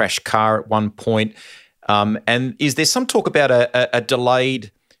repair a crashed car at one point. And is there some talk about a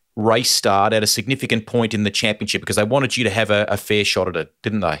delayed race start at a significant point in the championship because they wanted you to have a fair shot at it,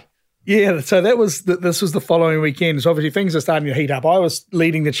 didn't they? Yeah, so this was the following weekend. So obviously things are starting to heat up. I was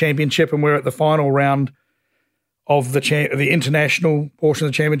leading the championship and we're at the final round of the international portion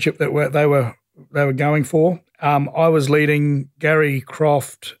of the championship that they were going for. I was leading Gary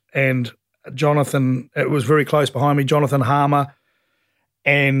Croft and Jonathan. It was very close behind me. Jonathan Harmer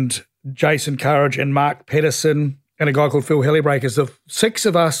and Jason Courage and Mark Pedersen and a guy called Phil Hellebreakers. The six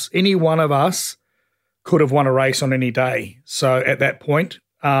of us, any one of us, could have won a race on any day. So at that point,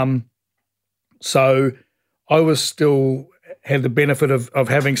 so I was still had the benefit of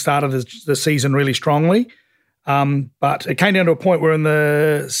having started the season really strongly. But it came down to a point where in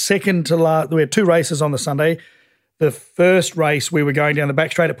the second to last, we had two races on the Sunday. The first race, we were going down the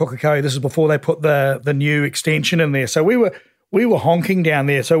back straight at Pukekohe. This is before they put the new extension in there. So we were honking down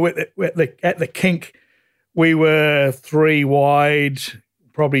there. So at the kink, we were three wide,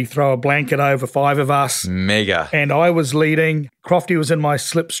 probably throw a blanket over five of us. Mega. And I was leading. Crofty was in my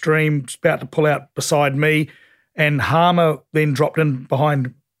slipstream, about to pull out beside me. And Harmer then dropped in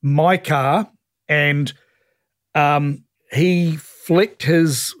behind my car and he flicked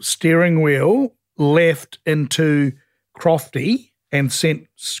his steering wheel left into Crofty and sent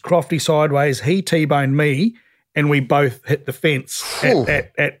Crofty sideways. He T-boned me and we both hit the fence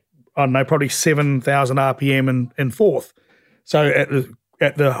at I don't know, probably 7,000 RPM in fourth. So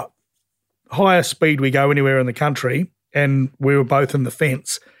at the highest speed we go anywhere in the country, and we were both in the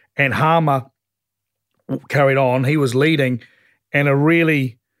fence, and Harmer carried on. He was leading, and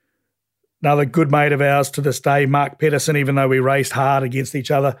another good mate of ours to this day, Mark Pedersen, even though we raced hard against each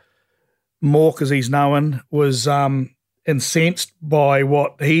other, Mork, as he's known, was incensed by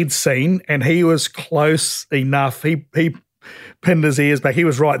what he'd seen, and he was close enough. He pinned his ears back. He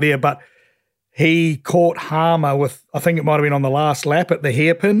was right there, but he caught Harmer with, I think it might have been on the last lap at the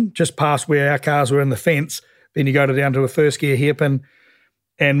hairpin, just past where our cars were in the fence. Then you go down to a first gear hairpin,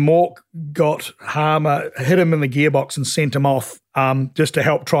 and Mork got Harmer, hit him in the gearbox and sent him off just to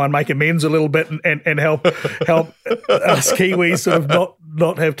help try and make amends a little bit and help us Kiwis sort of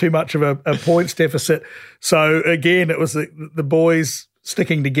not have too much of a points deficit. So again, it was the boys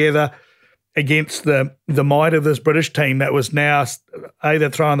sticking together against the might of this British team that was now either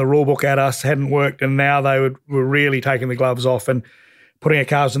throwing the rule book at us, hadn't worked, and now they were really taking the gloves off and putting our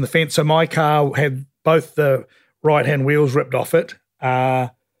cars in the fence. So my car had both the right-hand wheels ripped off it,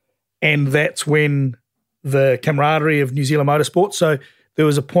 and that's when the camaraderie of New Zealand Motorsport. So there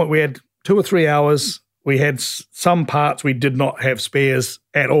was a point we had 2 or 3 hours. We had some parts we did not have spares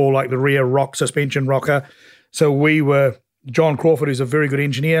at all, like the rear suspension rocker. So John Crawford, who's a very good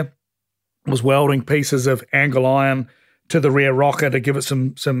engineer, was welding pieces of angle iron to the rear rocker to give it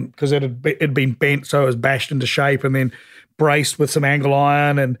some because it had been bent, so it was bashed into shape and then braced with some angle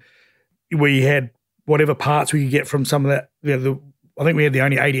iron. And we had whatever parts we could get from some of that. I think we had the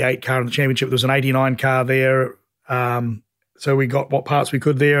only 88 car in the championship. There was an 89 car there. So we got what parts we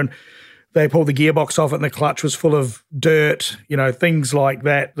could there. And they pulled the gearbox off it and the clutch was full of dirt, things like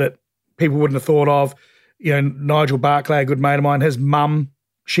that people wouldn't have thought of. Nigel Barclay, a good mate of mine, his mum,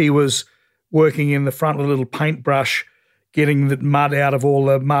 she was working in the front with a little paintbrush, getting the mud out of all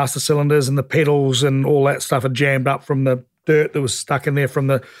the master cylinders, and the pedals and all that stuff had jammed up from the dirt that was stuck in there from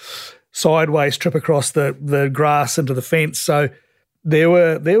the sideways trip across the grass into the fence. So there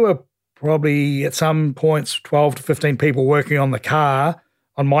were probably at some points 12 to 15 people working on my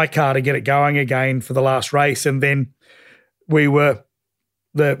car to get it going again for the last race. And then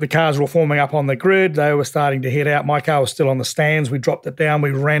the cars were forming up on the grid. They were starting to head out. My car was still on the stands. We dropped it down.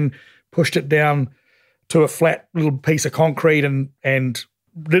 We pushed it down to a flat little piece of concrete and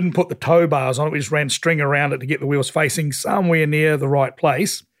didn't put the tow bars on it. We just ran string around it to get the wheels facing somewhere near the right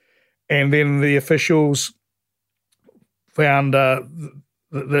place. And then the officials found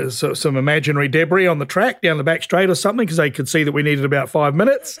some imaginary debris on the track down the back straight or something, because they could see that we needed about 5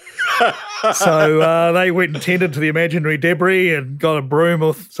 minutes. So they went and tended to the imaginary debris and got a broom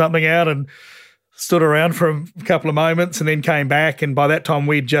or something out and stood around for a couple of moments and then came back. And by that time,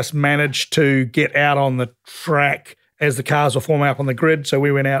 we'd just managed to get out on the track as the cars were forming up on the grid. So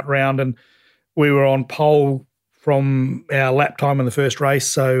we went out round and we were on pole from our lap time in the first race.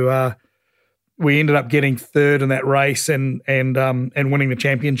 So we ended up getting third in that race and winning the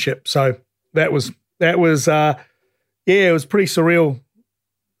championship. So that was it was pretty surreal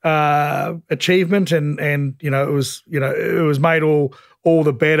achievement, and it was made all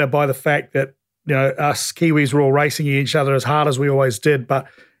the better by the fact that us Kiwis were all racing each other as hard as we always did, but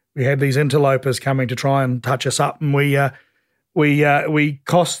we had these interlopers coming to try and touch us up, and we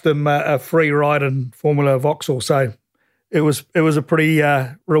cost them a free ride in Formula Vauxhall. So it was a pretty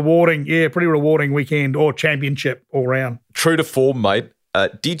rewarding weekend or championship all round. True to form, mate.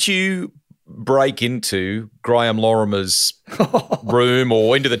 Did you break into Graham Lorimer's room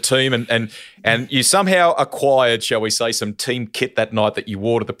or into the team and you somehow acquired, shall we say, some team kit that night that you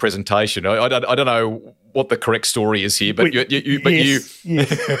wore to the presentation? I don't know what the correct story is here, but Yes.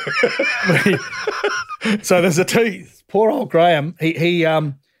 So there's poor old Graham. He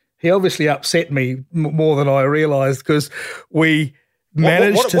obviously upset me more than I realised, because we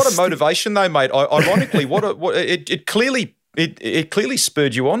managed what a motivation though, mate. Ironically, it clearly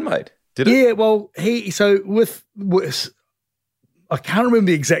spurred you on, mate. Did it? Yeah, well, I can't remember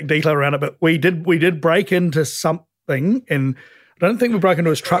the exact detail around it, but we did break into something, and I don't think we broke into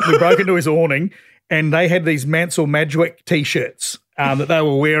his truck. We broke into his awning, and they had these Mansell Madgwick T-shirts that they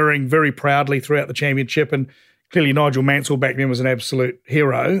were wearing very proudly throughout the championship, and clearly Nigel Mansell back then was an absolute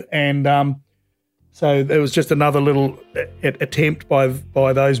hero, and so there was just another little attempt by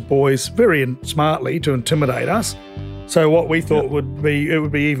those boys very smartly to intimidate us. So what we thought would be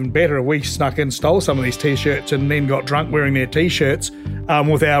even better if we snuck in, stole some of these T-shirts and then got drunk wearing their T-shirts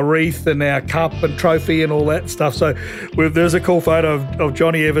with our wreath and our cup and trophy and all that stuff. So there's a cool photo of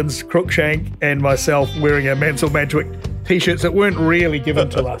Johnny Evans, Crookshank and myself wearing our Mansell Madgwick T-shirts that weren't really given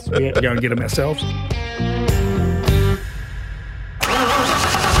to us. We had to go and get them ourselves.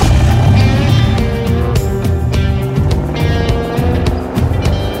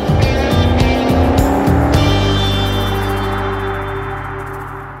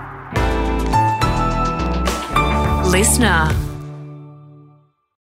 Listener.